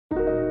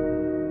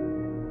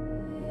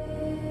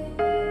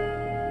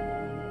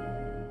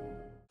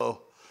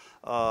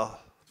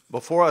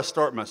Before I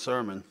start my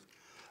sermon,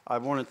 I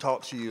want to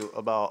talk to you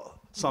about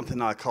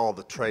something I call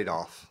the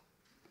trade-off.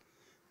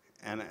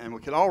 And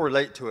we can all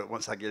relate to it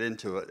once I get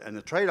into it. And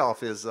the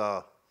trade-off is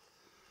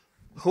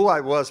who I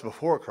was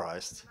before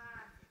Christ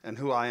and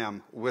who I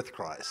am with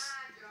Christ.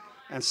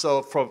 And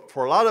so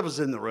for a lot of us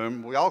in the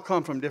room, we all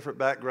come from different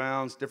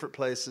backgrounds, different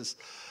places.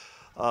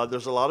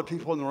 There's a lot of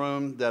people in the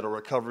room that are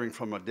recovering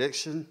from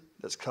addiction,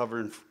 that's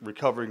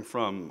recovering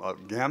from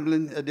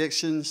gambling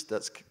addictions.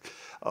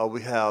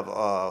 We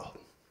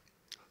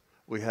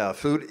have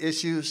food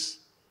issues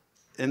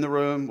in the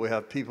room. We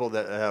have people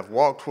that have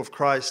walked with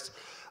Christ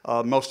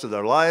most of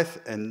their life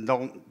and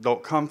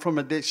don't come from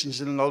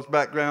addictions in those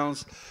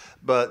backgrounds.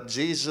 But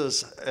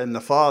Jesus and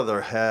the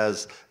Father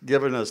has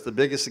given us the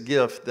biggest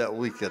gift that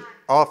we could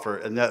offer,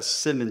 and that's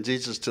sending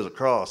Jesus to the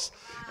cross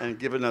and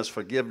giving us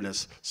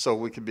forgiveness so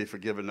we can be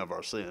forgiven of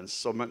our sins.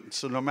 So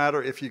no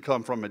matter if you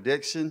come from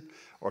addiction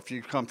or if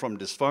you come from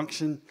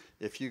dysfunction,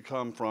 if you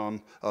come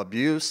from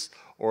abuse,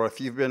 or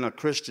if you've been a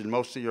Christian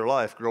most of your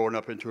life, growing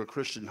up into a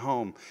Christian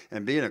home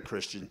and being a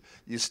Christian,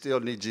 you still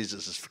need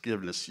Jesus'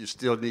 forgiveness. You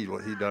still need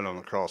what he done on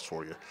the cross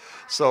for you.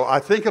 So I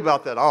think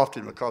about that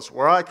often because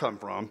where I come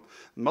from,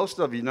 most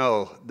of you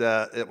know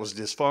that it was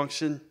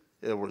dysfunction,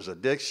 it was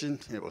addiction,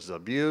 it was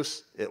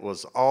abuse, it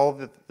was all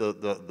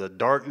the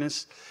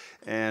darkness.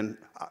 And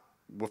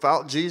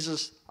without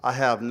Jesus, I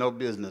have no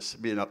business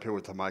being up here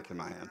with the mic in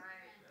my hand.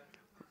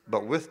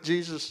 But with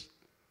Jesus,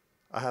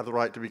 I have the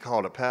right to be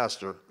called a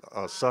pastor,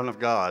 a son of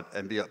God,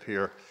 and be up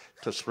here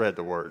to spread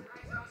the word.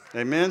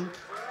 Amen?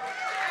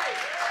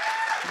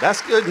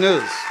 That's good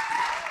news.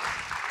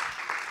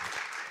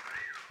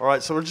 All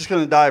right, so we're just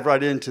going to dive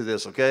right into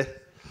this, okay?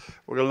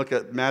 We're going to look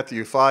at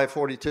Matthew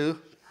 5:42.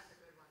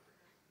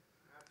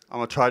 I'm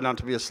going to try not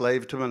to be a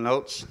slave to my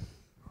notes.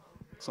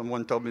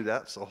 Someone told me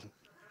that, so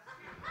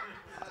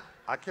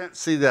I can't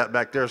see that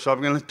back there, so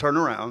I'm going to turn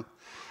around.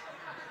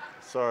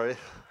 Sorry.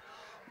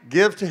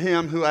 Give to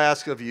him who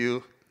asks of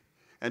you,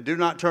 and do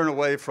not turn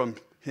away from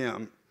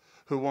him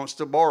who wants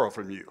to borrow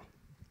from you.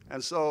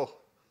 And so,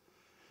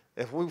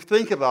 if we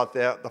think about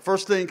that, the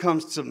first thing that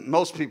comes to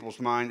most people's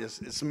mind is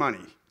it's money.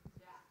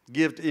 Yeah.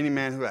 Give to any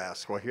man who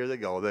asks. Well, here they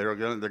go. They're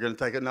going to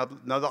take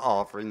another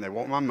offering. They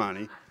want my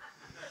money.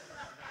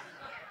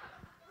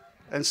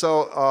 And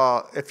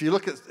so, if you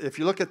look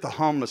at the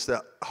homeless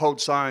that hold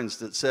signs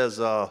that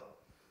says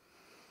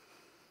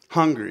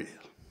hungry,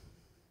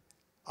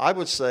 I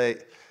would say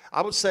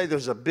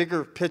there's a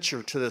bigger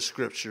picture to this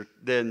scripture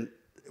than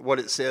what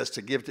it says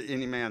to give to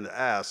any man that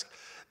asks.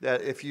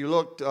 That if you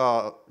looked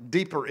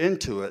deeper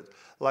into it,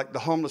 like the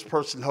homeless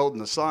person holding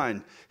the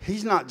sign,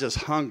 he's not just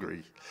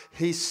hungry,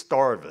 he's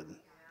starving.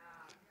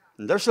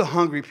 And there's some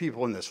hungry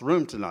people in this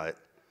room tonight.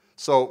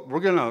 So we're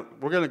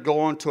gonna go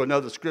on to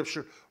another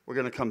scripture. We're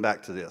gonna come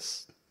back to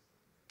this.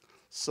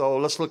 So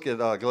let's look at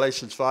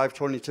Galatians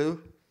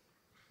 5:22.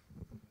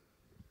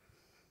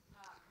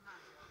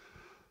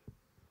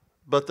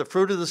 But the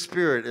fruit of the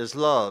Spirit is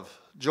love,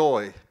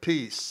 joy,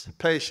 peace,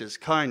 patience,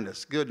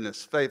 kindness,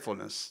 goodness,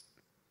 faithfulness.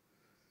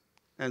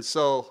 And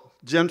so,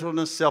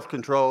 gentleness,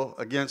 self-control,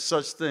 against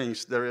such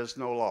things there is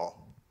no law.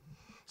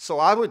 So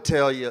I would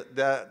tell you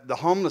that the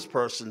homeless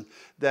person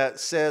that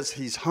says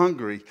he's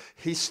hungry,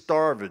 he's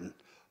starving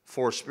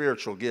for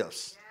spiritual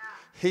gifts.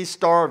 He's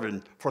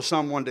starving for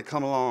someone to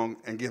come along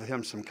and give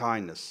him some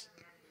kindness.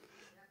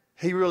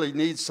 He really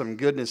needs some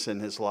goodness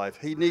in his life.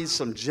 He needs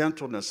some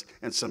gentleness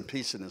and some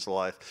peace in his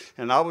life.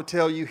 And I would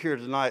tell you here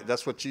tonight,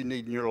 that's what you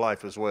need in your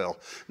life as well.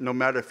 No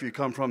matter if you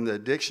come from the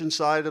addiction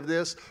side of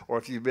this or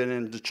if you've been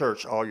in the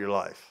church all your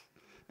life.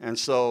 And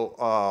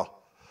so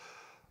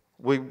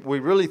we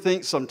really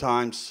think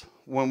sometimes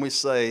when we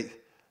say,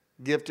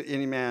 give to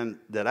any man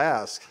that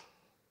asks,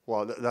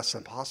 well, that's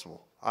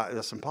impossible.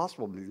 That's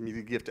impossible.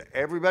 You give to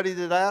everybody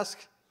that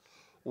asks.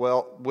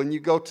 Well, when you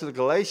go to the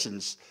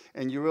Galatians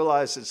and you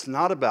realize it's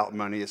not about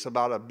money, it's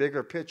about a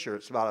bigger picture,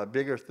 it's about a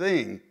bigger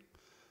thing,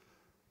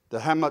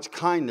 that how much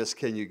kindness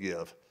can you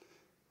give?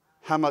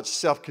 How much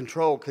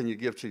self-control can you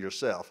give to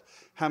yourself?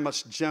 How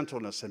much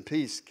gentleness and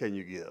peace can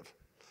you give?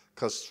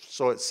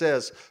 So it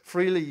says,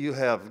 freely you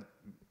have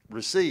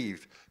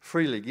received,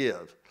 freely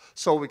give.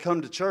 So we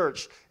come to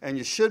church and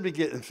you should be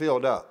getting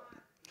filled up.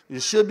 You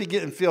should be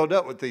getting filled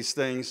up with these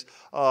things,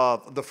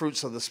 the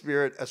fruits of the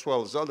Spirit, as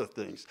well as other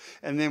things.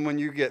 And then when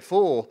you get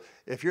full,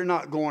 if you're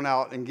not going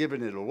out and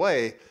giving it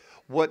away,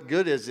 what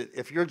good is it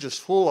if you're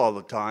just full all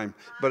the time,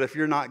 but if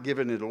you're not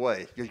giving it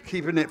away? You're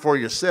keeping it for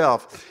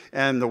yourself.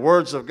 And the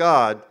words of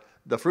God,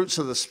 the fruits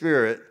of the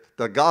Spirit,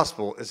 the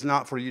gospel, is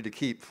not for you to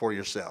keep for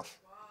yourself.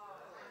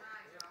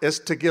 It's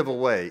to give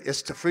away.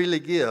 It's to freely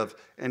give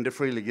and to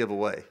freely give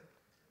away.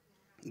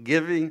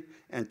 Giving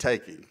and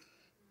taking.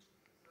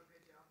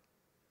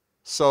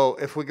 So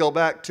if we go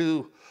back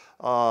to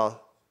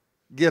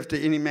give to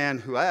any man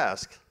who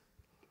asks,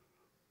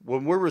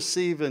 when we're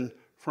receiving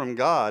from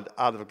God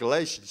out of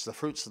Galatians the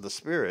fruits of the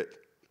Spirit,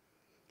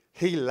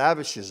 he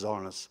lavishes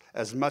on us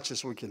as much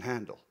as we can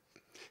handle.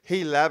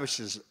 He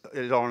lavishes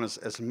it on us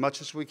as much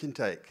as we can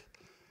take.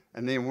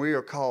 And then we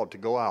are called to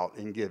go out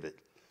and give it.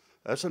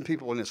 There's some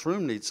people in this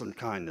room need some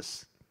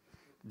kindness,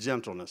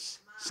 gentleness,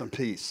 some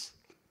peace.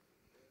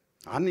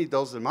 I need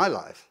those in my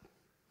life.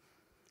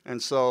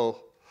 And so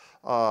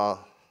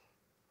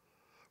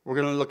we're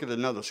going to look at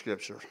another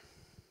scripture.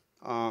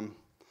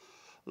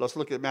 Let's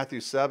look at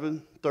Matthew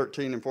 7,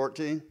 13 and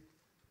 14.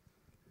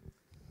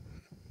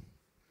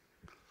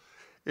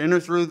 Enter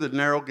through the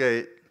narrow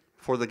gate,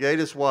 for the gate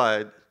is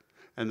wide,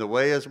 and the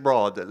way is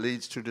broad that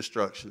leads to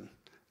destruction.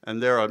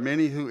 And there are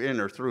many who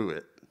enter through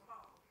it.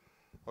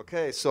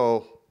 Okay,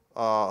 so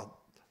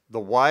the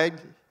wide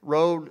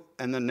road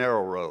and the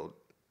narrow road.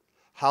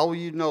 How will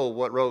you know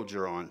what road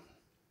you're on?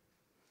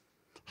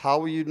 How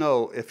will you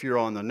know if you're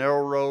on the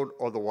narrow road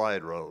or the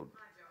wide road?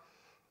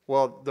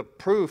 Well, the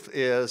proof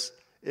is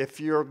if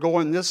you're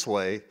going this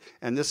way,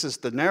 and this is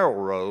the narrow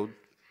road,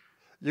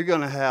 you're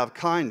going to have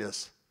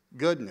kindness,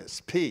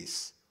 goodness,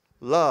 peace,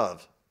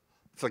 love,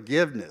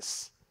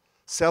 forgiveness,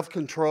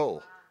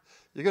 self-control.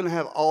 You're going to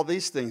have all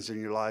these things in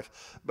your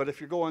life. But if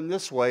you're going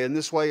this way, and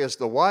this way is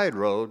the wide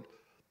road,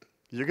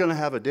 you're going to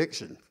have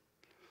addiction.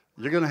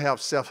 You're going to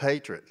have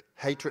self-hatred,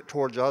 hatred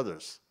towards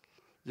others.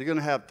 You're going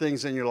to have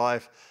things in your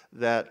life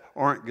that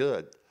aren't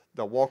good.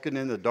 The walking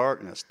in the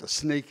darkness, the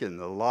sneaking,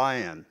 the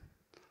lying,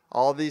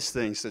 all these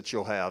things that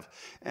you'll have.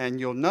 And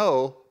you'll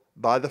know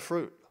by the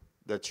fruit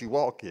that you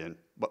walk in,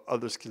 but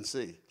others can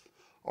see.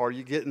 Are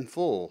you getting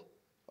full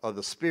of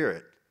the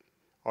Spirit?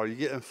 Are you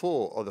getting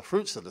full of the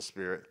fruits of the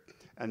Spirit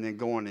and then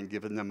going and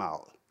giving them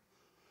out?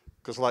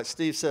 Because like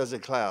Steve says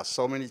in class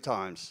so many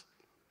times,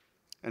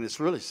 and it's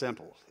really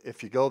simple.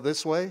 If you go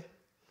this way,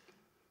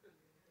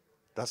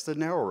 that's the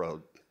narrow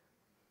road.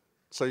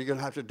 So you're going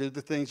to have to do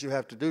the things you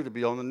have to do to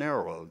be on the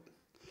narrow road.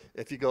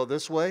 If you go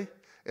this way,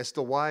 it's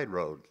the wide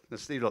road. Now,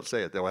 Steve don't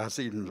say it that way. I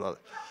see him.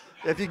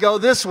 If you go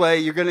this way,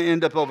 you're going to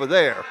end up over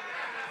there.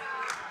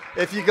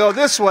 If you go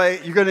this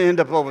way, you're going to end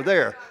up over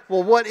there.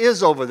 Well, what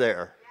is over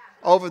there?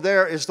 Over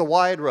there is the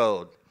wide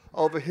road.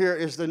 Over here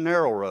is the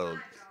narrow road.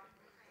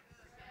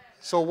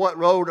 So what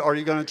road are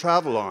you going to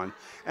travel on?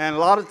 And a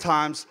lot of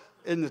times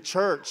in the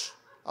church,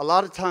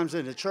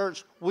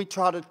 we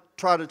try to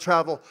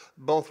travel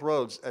both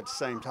roads at the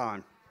same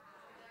time.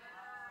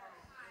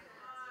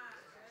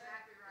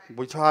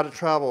 We try to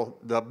travel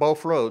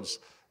both roads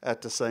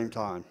at the same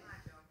time.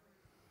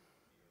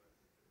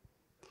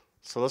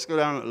 So let's go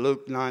down to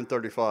Luke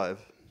 9:35.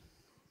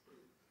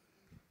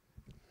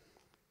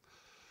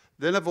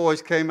 Then a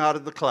voice came out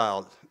of the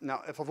cloud.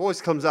 Now, if a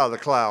voice comes out of the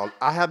cloud,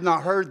 I have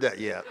not heard that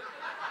yet.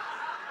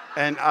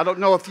 And I don't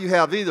know if you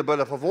have either, but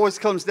if a voice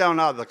comes down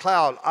out of the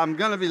cloud, I'm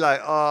going to be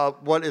like,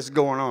 what is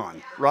going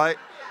on, right?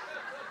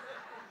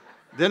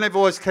 Then a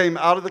voice came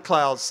out of the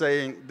cloud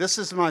saying, "This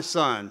is my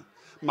son,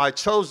 my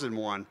chosen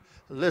one.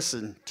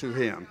 Listen to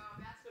him."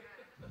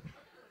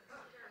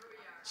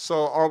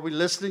 So are we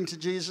listening to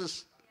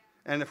Jesus?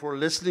 And if we're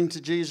listening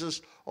to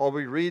Jesus, are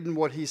we reading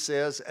what he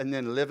says and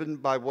then living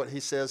by what he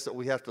says that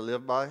we have to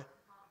live by?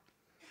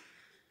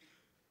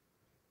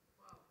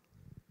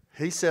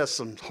 He says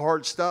some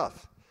hard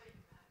stuff,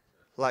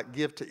 like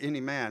give to any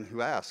man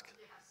who asks.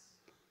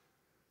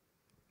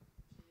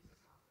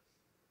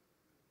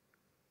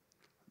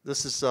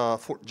 This is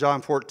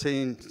John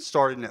 14,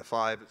 starting at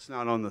 5. It's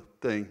not on the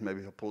thing.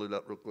 Maybe I'll pull it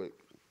up real quick.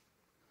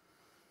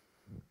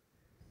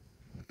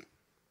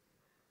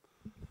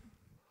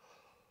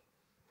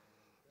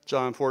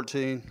 John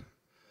 14,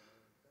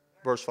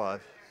 verse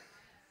 5.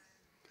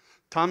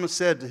 Thomas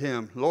said to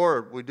him,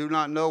 "Lord, we do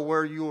not know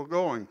where you are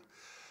going.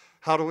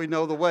 How do we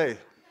know the way?"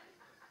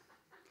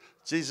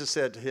 Jesus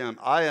said to him,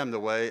 "I am the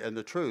way and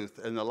the truth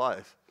and the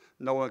life.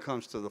 No one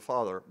comes to the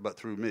Father but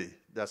through me."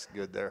 That's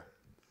good there.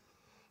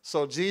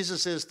 So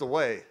Jesus is the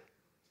way.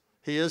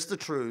 He is the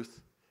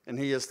truth, and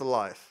he is the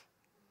life.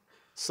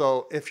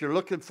 So if you're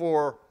looking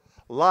for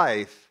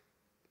life,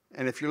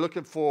 and if you're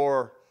looking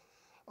for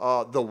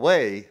the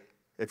way,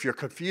 if you're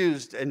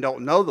confused and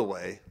don't know the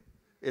way,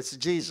 it's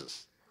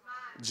Jesus.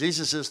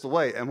 Jesus is the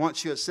way. And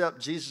once you accept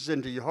Jesus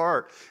into your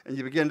heart and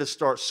you begin to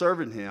start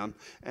serving him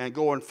and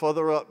going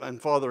further up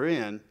and further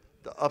in,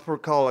 the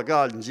upward call of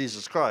God in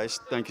Jesus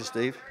Christ, thank you,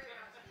 Steve,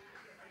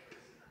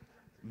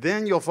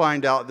 then you'll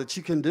find out that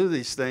you can do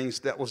these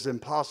things that was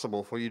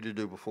impossible for you to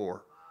do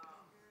before.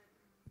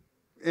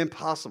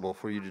 Impossible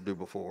for you to do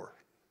before.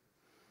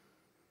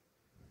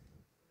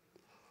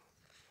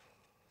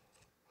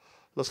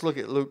 Let's look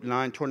at Luke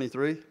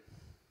 9:23.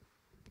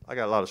 I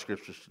got a lot of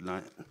scriptures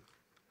tonight.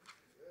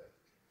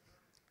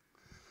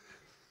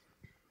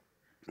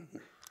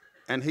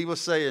 And he was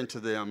saying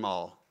to them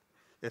all,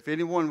 "If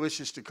anyone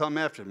wishes to come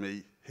after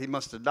me, he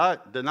must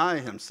deny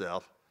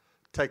himself,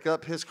 take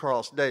up his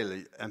cross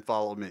daily, and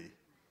follow me."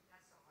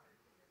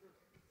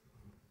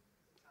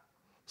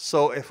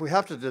 So if we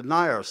have to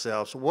deny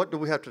ourselves, what do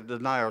we have to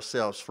deny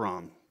ourselves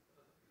from?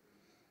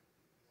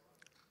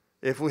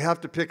 If we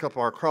have to pick up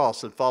our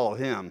cross and follow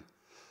him,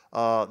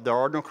 there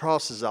are no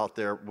crosses out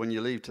there when you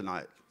leave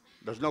tonight.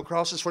 There's no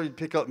crosses for you to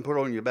pick up and put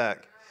on your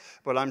back.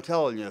 But I'm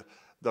telling you,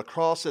 the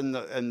cross and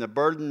the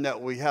burden that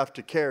we have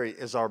to carry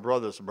is our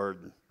brother's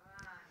burden.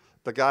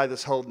 The guy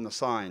that's holding the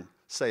sign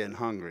saying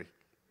hungry.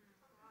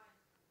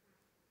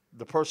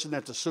 The person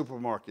at the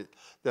supermarket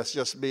that's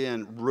just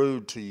being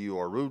rude to you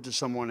or rude to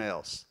someone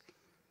else.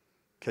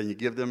 Can you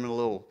give them a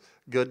little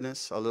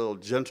goodness, a little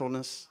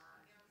gentleness,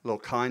 a little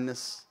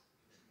kindness?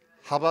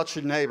 How about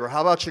your neighbor?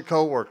 How about your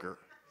coworker?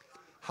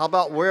 How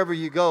about wherever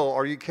you go,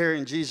 are you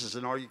carrying Jesus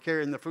and are you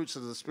carrying the fruits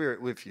of the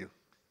Spirit with you?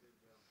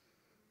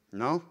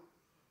 No?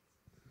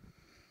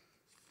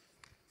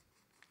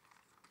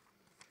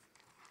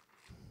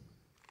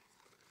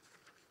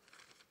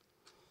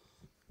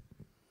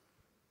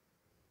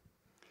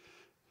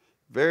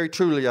 Very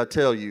truly I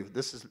tell you,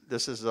 this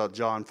is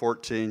John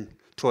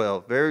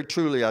 14:12. Very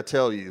truly I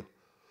tell you,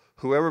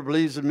 whoever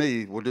believes in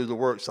me will do the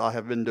works I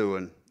have been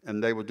doing,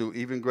 and they will do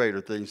even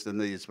greater things than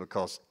these,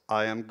 because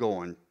I am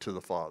going to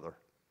the Father.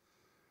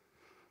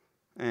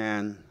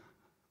 And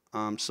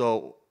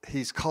so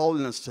he's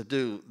calling us to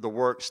do the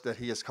works that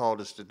he has called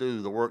us to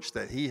do, the works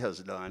that he has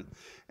done.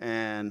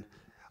 And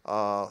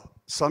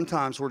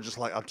sometimes we're just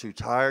like, I'm too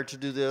tired to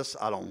do this.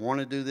 I don't want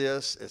to do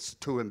this. It's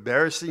too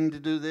embarrassing to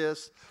do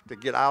this, to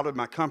get out of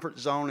my comfort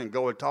zone and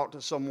go and talk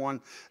to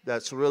someone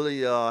that's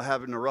really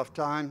having a rough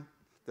time,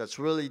 that's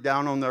really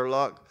down on their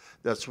luck,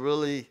 that's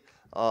really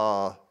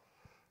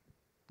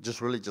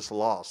just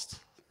lost.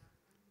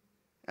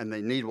 And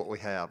they need what we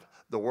have.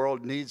 The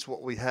world needs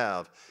what we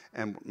have.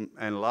 And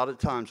a lot of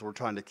times we're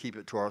trying to keep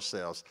it to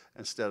ourselves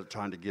instead of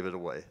trying to give it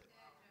away.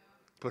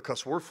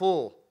 Because we're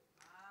full.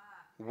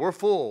 We're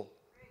full.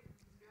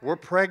 We're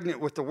pregnant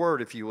with the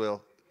word, if you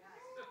will.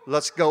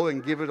 Let's go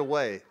and give it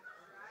away.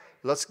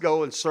 Let's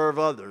go and serve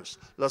others.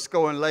 Let's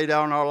go and lay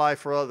down our life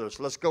for others.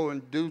 Let's go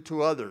and do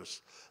to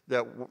others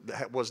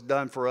that was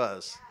done for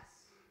us.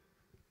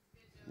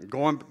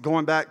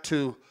 Going back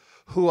to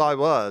who I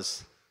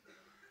was,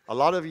 a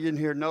lot of you in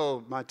here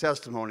know my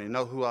testimony,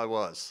 know who I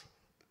was.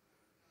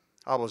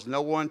 I was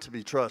no one to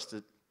be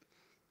trusted.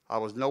 I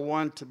was no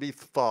one to be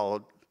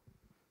followed.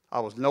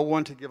 I was no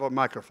one to give a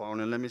microphone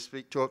and let me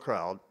speak to a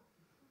crowd.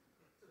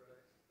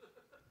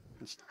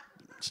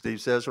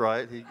 Steve says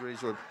right. He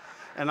agrees with.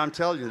 And I'm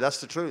telling you,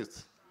 that's the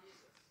truth.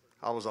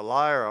 I was a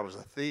liar. I was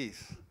a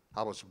thief.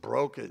 I was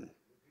broken.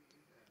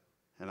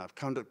 And I've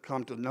come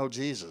to know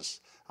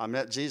Jesus. I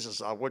met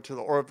Jesus. I went to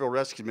the Oroville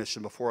Rescue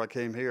Mission before I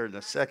came here. And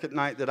the second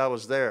night that I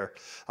was there,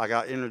 I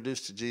got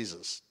introduced to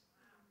Jesus.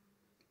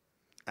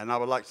 And I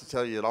would like to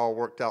tell you it all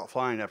worked out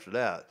fine after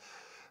that.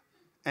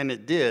 And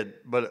it did,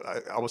 but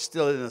I was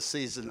still in a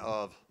season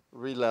of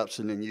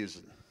relapsing and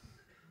using.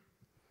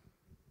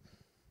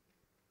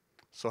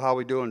 So how are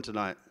we doing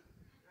tonight?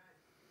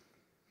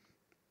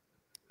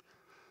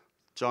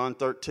 John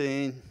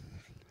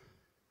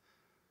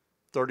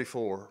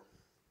 13:34.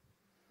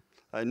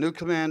 A new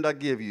command I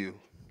give you,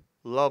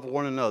 love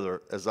one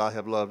another as I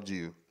have loved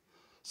you.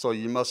 So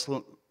you must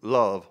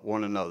love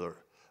one another.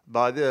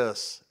 By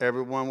this,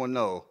 everyone will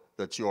know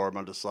that you are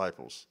my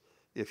disciples,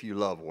 if you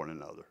love one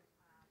another.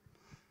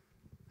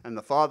 And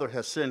the Father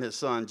has sent his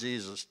Son,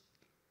 Jesus,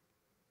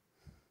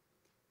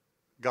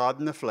 God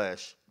in the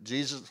flesh,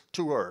 Jesus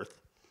to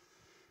earth,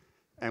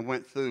 and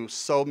went through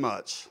so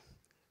much.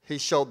 He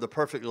showed the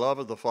perfect love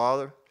of the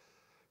Father.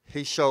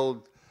 He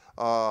showed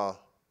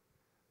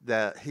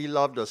that he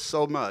loved us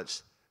so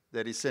much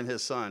that he sent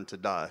his Son to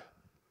die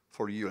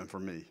for you and for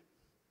me.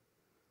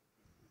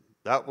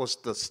 That was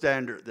the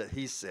standard that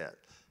he set.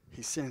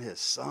 He sent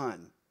his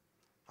Son.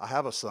 I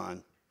have a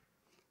son.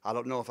 I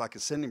don't know if I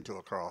could send him to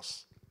a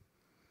cross.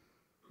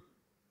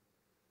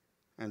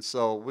 And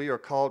so we are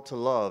called to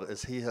love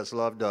as he has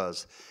loved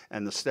us.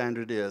 And the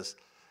standard is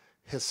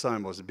his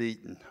Son was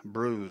beaten,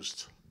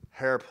 bruised,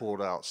 hair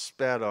pulled out,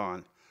 spat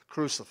on,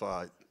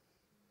 crucified.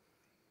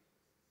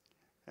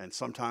 And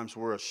sometimes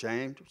we're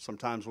ashamed.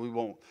 Sometimes we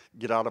won't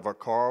get out of our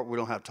car. We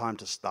don't have time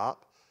to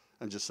stop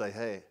and just say,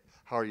 hey,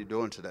 how are you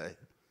doing today?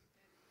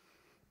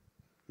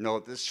 You know,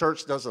 this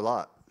church does a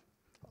lot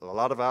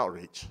of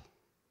outreach.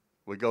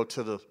 We go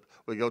to the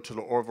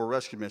Oroville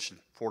Rescue Mission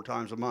 4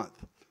 times a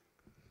month.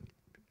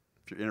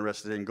 If you're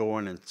interested in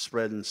going and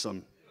spreading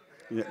some,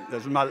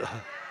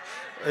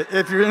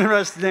 if you're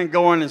interested in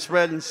going and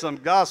spreading some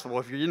gospel,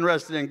 if you're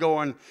interested in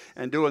going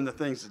and doing the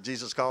things that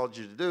Jesus called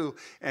you to do,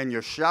 and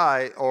you're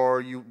shy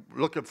or you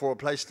looking for a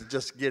place to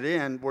just get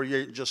in where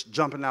you're just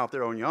jumping out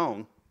there on your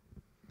own,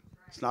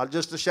 it's not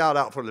just a shout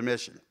out for the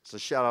mission. It's a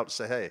shout out to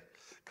say, hey,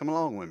 come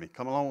along with me.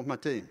 Come along with my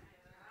team.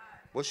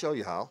 We'll show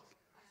you how.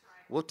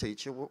 We'll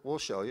teach you. We'll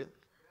show you.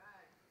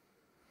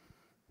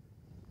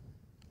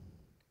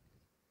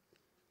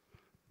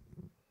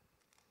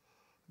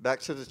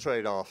 Back to the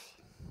trade-off.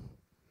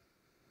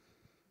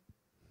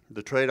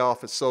 The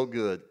trade-off is so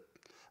good.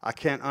 I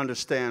can't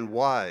understand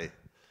why.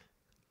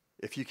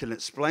 If you can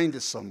explain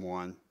to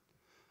someone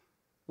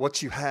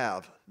what you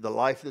have, the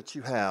life that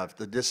you have,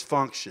 the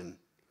dysfunction,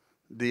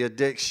 the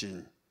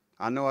addiction.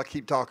 I know I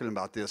keep talking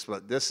about this,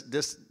 but this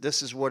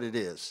is what it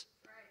is.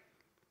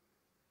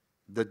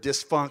 The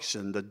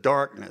dysfunction, the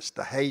darkness,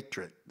 the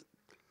hatred,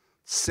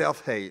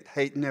 self-hate,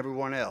 hating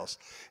everyone else.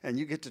 And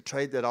you get to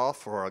trade that off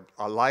for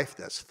a life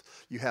that's,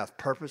 you have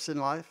purpose in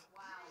life.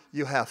 Wow.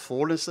 You have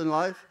fullness in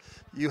life.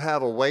 You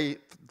have a way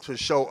to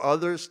show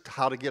others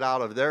how to get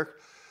out of their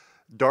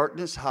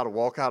darkness how to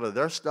walk out of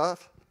their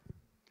stuff,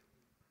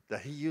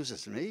 that he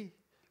uses me.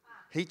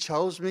 He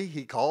chose me.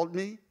 He called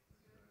me.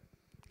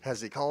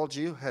 Has he called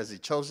you? Has he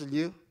chosen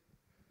you?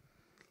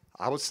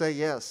 I would say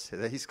yes,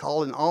 that he's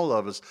calling all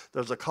of us.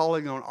 There's a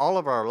calling on all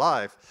of our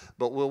life,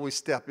 but will we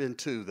step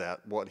into that,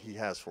 what he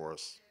has for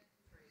us?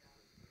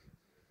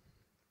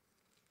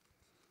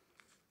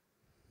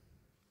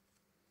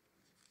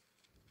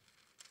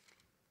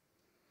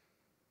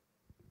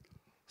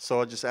 So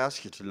I just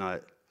ask you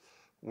tonight,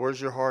 where's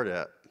your heart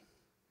at?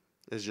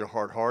 Is your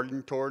heart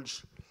hardened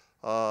towards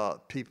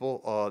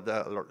people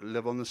that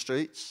live on the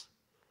streets?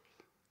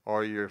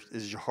 Or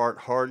is your heart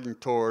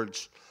hardened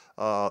towards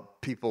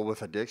people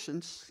with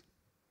addictions?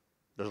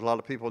 There's a lot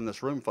of people in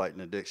this room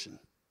fighting addiction,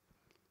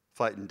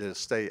 fighting to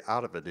stay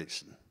out of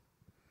addiction.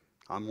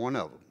 I'm one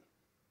of them.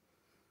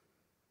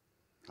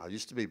 I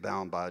used to be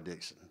bound by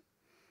addiction.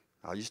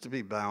 I used to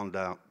be bound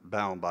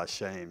by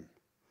shame,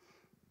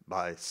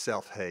 by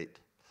self-hate.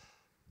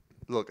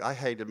 Look, I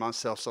hated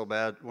myself so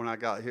bad when I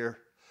got here.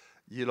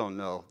 You don't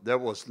know. There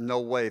was no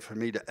way for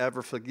me to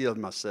ever forgive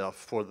myself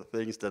for the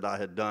things that I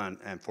had done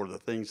and for the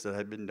things that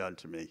had been done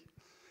to me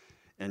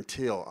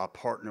until I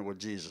partnered with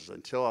Jesus,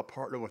 until I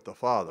partnered with the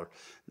Father.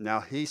 Now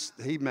he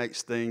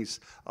makes things,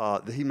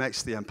 he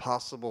makes the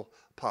impossible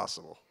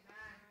possible.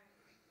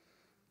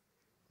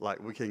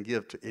 Like we can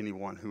give to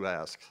anyone who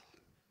asks.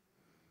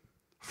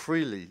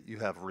 Freely you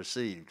have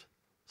received,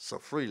 so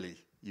freely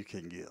you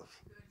can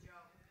give.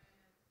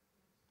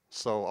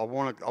 So I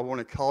want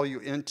to call you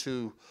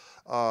into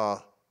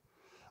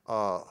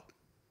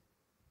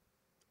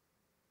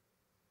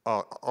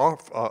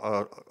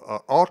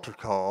altar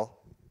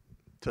call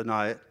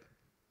tonight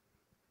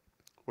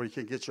where you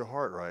can get your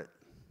heart right.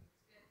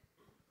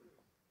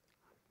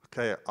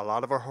 Okay, a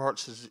lot of our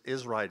hearts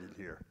is right in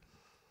here,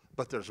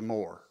 but there's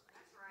more.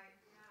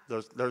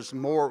 There's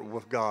more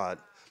with God,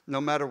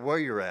 no matter where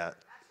you're at.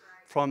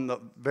 From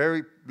the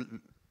very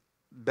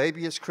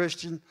babyest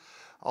Christian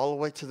all the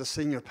way to the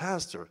senior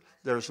pastor,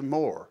 there's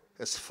more.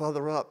 It's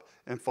further up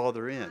and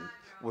farther in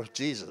with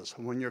Jesus.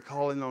 When you're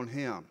calling on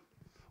him,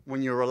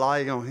 when you're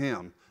relying on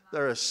him,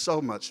 there is so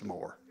much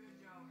more.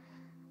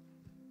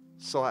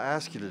 So I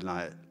ask you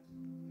tonight,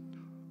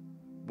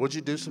 would you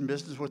do some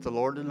business with the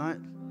Lord tonight?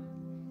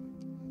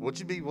 Would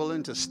you be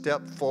willing to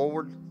step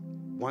forward,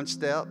 1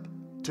 step,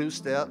 2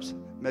 steps,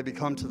 maybe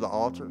come to the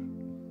altar,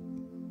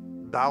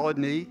 bow a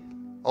knee,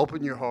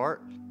 open your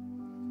heart,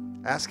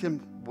 ask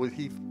him, would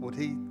he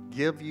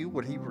give you,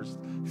 would he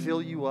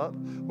fill you up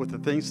with the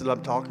things that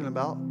I'm talking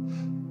about,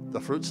 the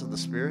fruits of the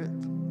Spirit?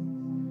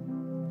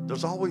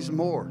 There's always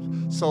more.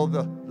 So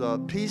the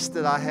peace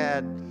that I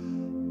had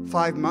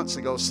 5 months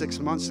ago, 6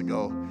 months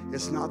ago,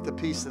 it's not the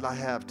peace that I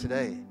have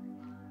today.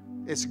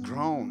 It's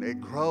grown, it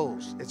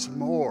grows, it's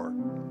more.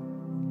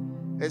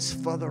 It's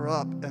further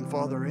up and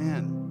farther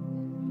in.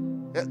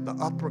 At the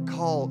upper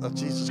call of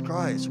Jesus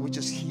Christ, we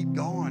just keep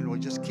going, we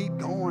just keep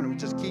going, we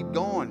just keep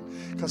going.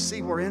 Because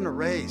see, we're in a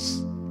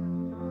race.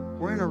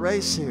 We're in a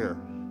race here.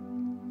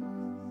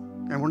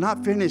 And we're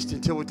not finished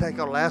until we take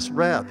our last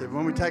breath. And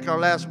when we take our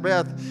last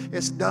breath,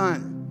 it's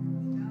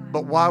done.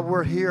 But while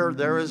we're here,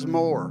 there is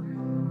more.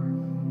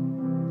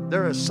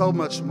 There is so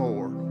much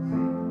more.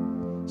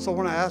 So I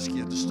want to ask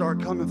you to start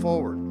coming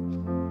forward.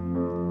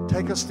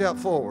 Take a step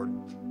forward.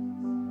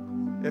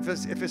 If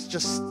it's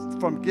just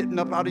from getting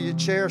up out of your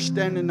chair,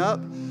 standing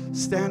up,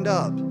 stand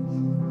up.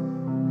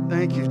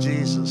 Thank you,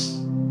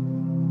 Jesus.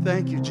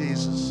 Thank you,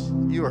 Jesus.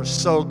 You are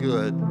so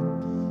good.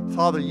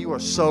 Father, you are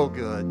so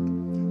good.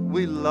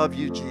 We love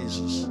you,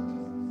 Jesus.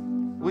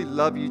 We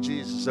love you,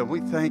 Jesus, and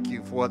we thank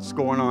you for what's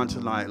going on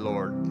tonight,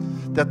 Lord.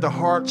 That the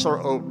hearts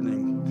are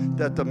opening,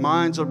 that the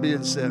minds are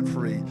being set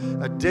free,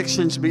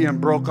 addictions being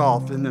broke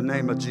off in the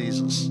name of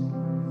Jesus.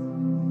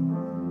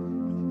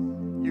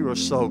 You are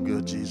so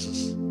good,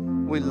 Jesus.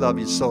 We love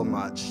you so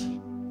much.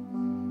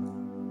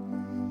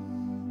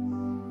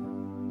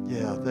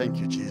 Yeah, thank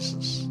you,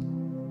 Jesus.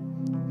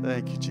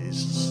 Thank you,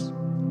 Jesus.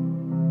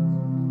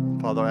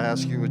 Father, I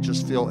ask you to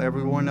just fill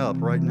everyone up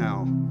right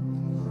now,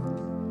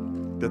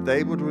 that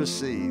they would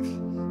receive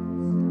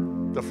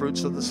the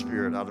fruits of the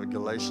Spirit out of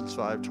Galatians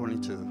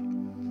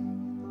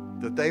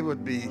 5:22, that they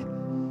would be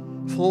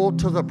full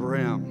to the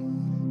brim,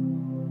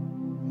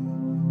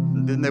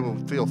 and then they will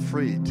feel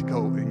free to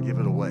go and give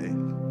it away,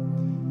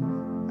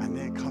 and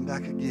then come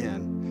back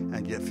again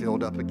and get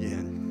filled up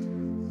again,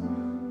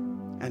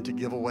 and to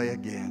give away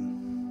again.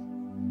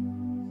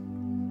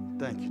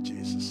 Thank you,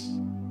 Jesus.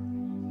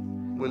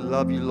 We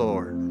love you,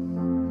 Lord.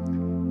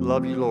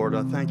 Love you, Lord.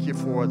 I thank you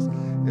for what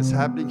is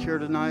happening here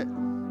tonight,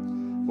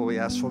 but we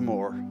ask for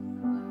more.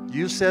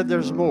 You said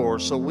there's more,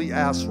 so we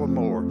ask for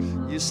more.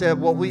 You said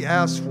what we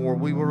ask for,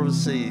 we will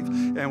receive,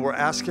 and we're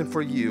asking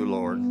for you,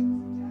 Lord.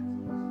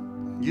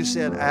 You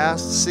said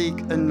ask, seek,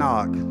 and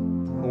knock.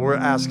 We're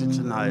asking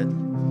tonight.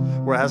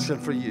 We're asking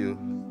for you.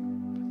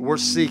 We're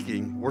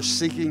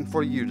seeking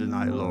for you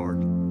tonight,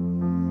 Lord.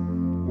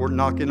 We're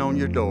knocking on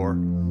your door,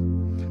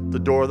 the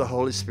door of the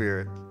Holy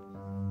Spirit,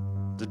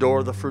 the door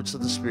of the fruits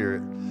of the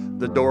Spirit,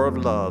 the door of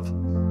love.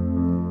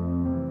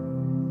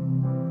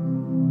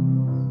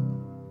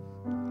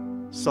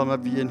 Some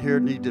of you in here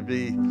need to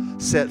be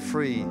set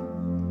free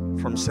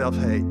from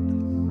self-hate.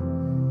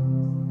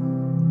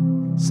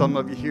 Some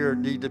of you here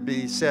need to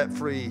be set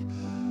free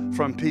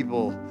from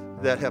people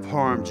that have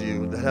harmed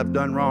you, that have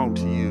done wrong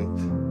to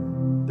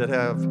you, that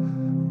have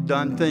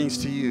done things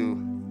to you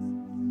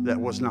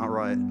that was not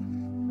right.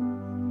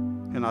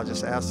 And I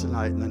just ask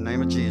tonight in the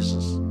name of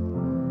Jesus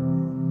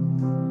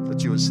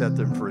that you would set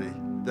them free,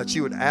 that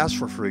you would ask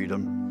for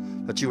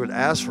freedom, that you would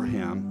ask for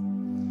Him,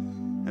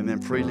 and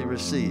then freely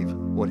receive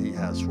what He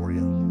has for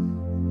you.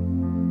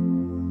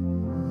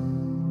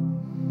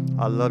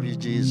 I love you,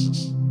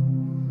 Jesus.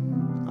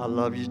 I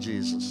love you,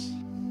 Jesus.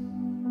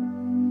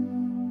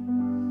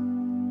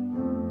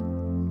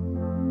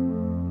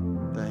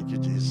 Thank you,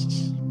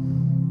 Jesus.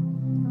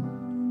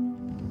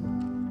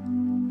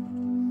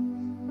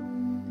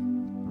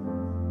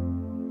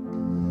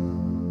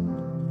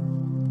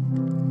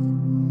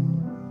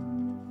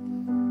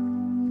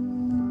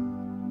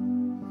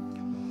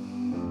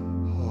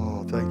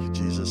 Thank you,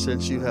 Jesus.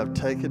 Since you have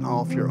taken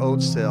off your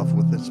old self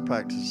with its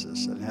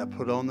practices and have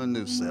put on the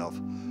new self,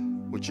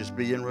 which is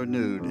being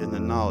renewed in the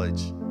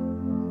knowledge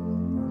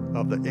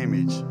of the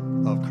image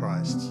of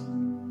Christ.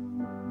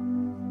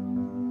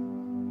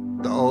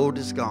 The old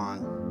is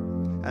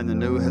gone and the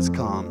new has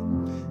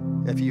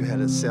come. If you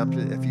have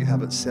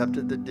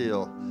accepted the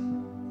deal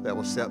that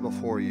was set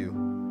before you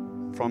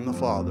from the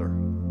Father,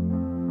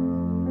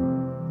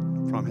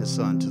 from His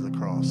Son to the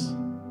cross.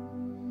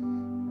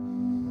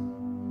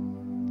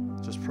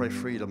 Just pray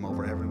freedom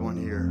over everyone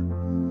here.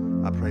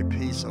 I pray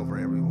peace over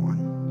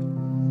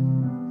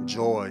everyone.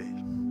 Joy,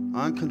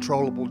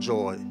 uncontrollable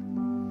joy.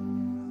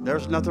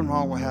 There's nothing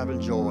wrong with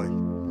having joy.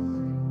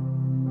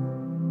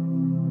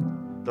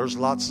 There's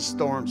lots of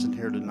storms in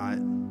here tonight.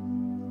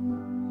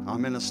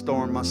 I'm in a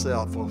storm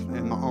myself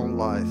in my own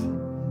life,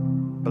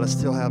 but I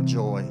still have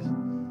joy.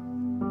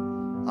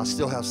 I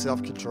still have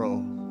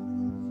self-control.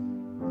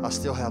 I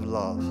still have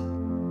love.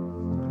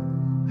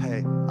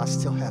 Hey, I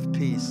still have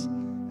peace.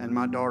 And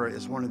my daughter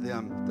is one of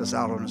them that's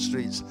out on the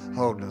streets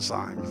holding a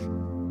sign.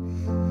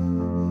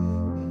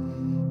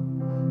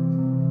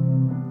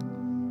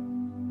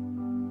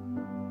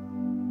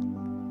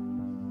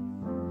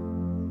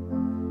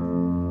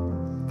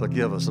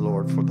 Forgive us,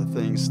 Lord, for the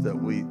things that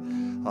we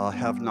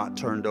have not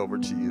turned over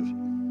to you.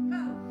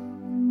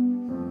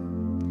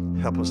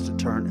 Help us to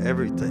turn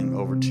everything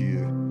over to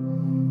you,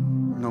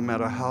 no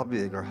matter how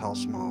big or how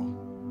small.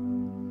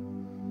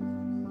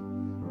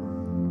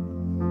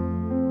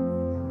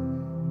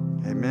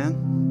 Amen.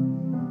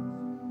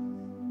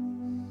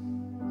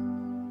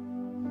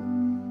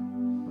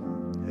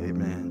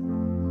 Amen.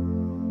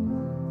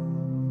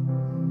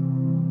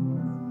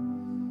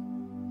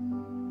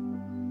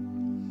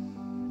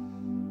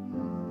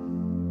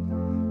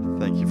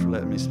 Thank you for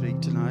letting me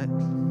speak tonight.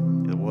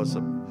 It was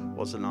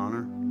an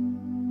honor.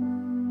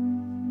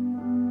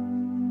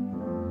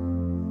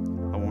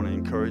 I want to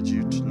encourage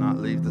you to not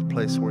leave the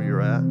place where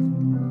you're at,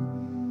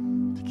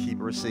 to keep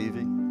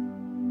receiving.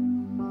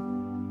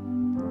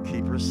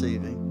 Keep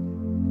receiving.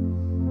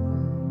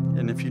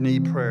 And if you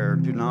need prayer,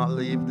 do not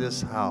leave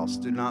this house.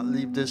 Do not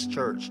leave this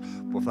church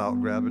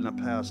without grabbing a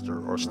pastor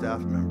or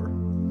staff member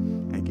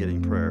and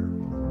getting prayer.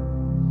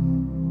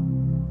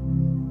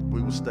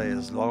 We will stay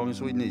as long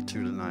as we need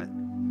to tonight.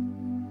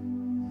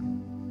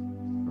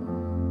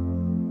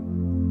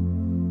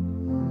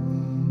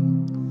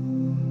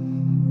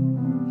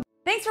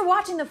 Thanks for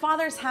watching the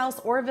Father's House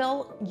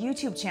Orville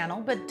YouTube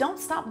channel, but don't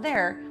stop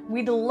there.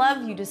 We'd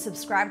love you to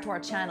subscribe to our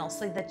channel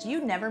so that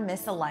you never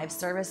miss a live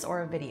service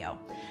or a video.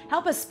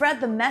 Help us spread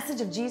the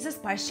message of Jesus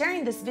by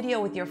sharing this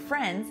video with your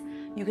friends.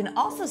 You can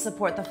also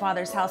support the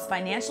Father's House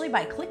financially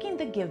by clicking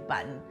the Give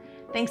button.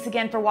 Thanks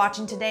again for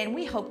watching today, and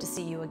we hope to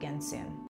see you again soon.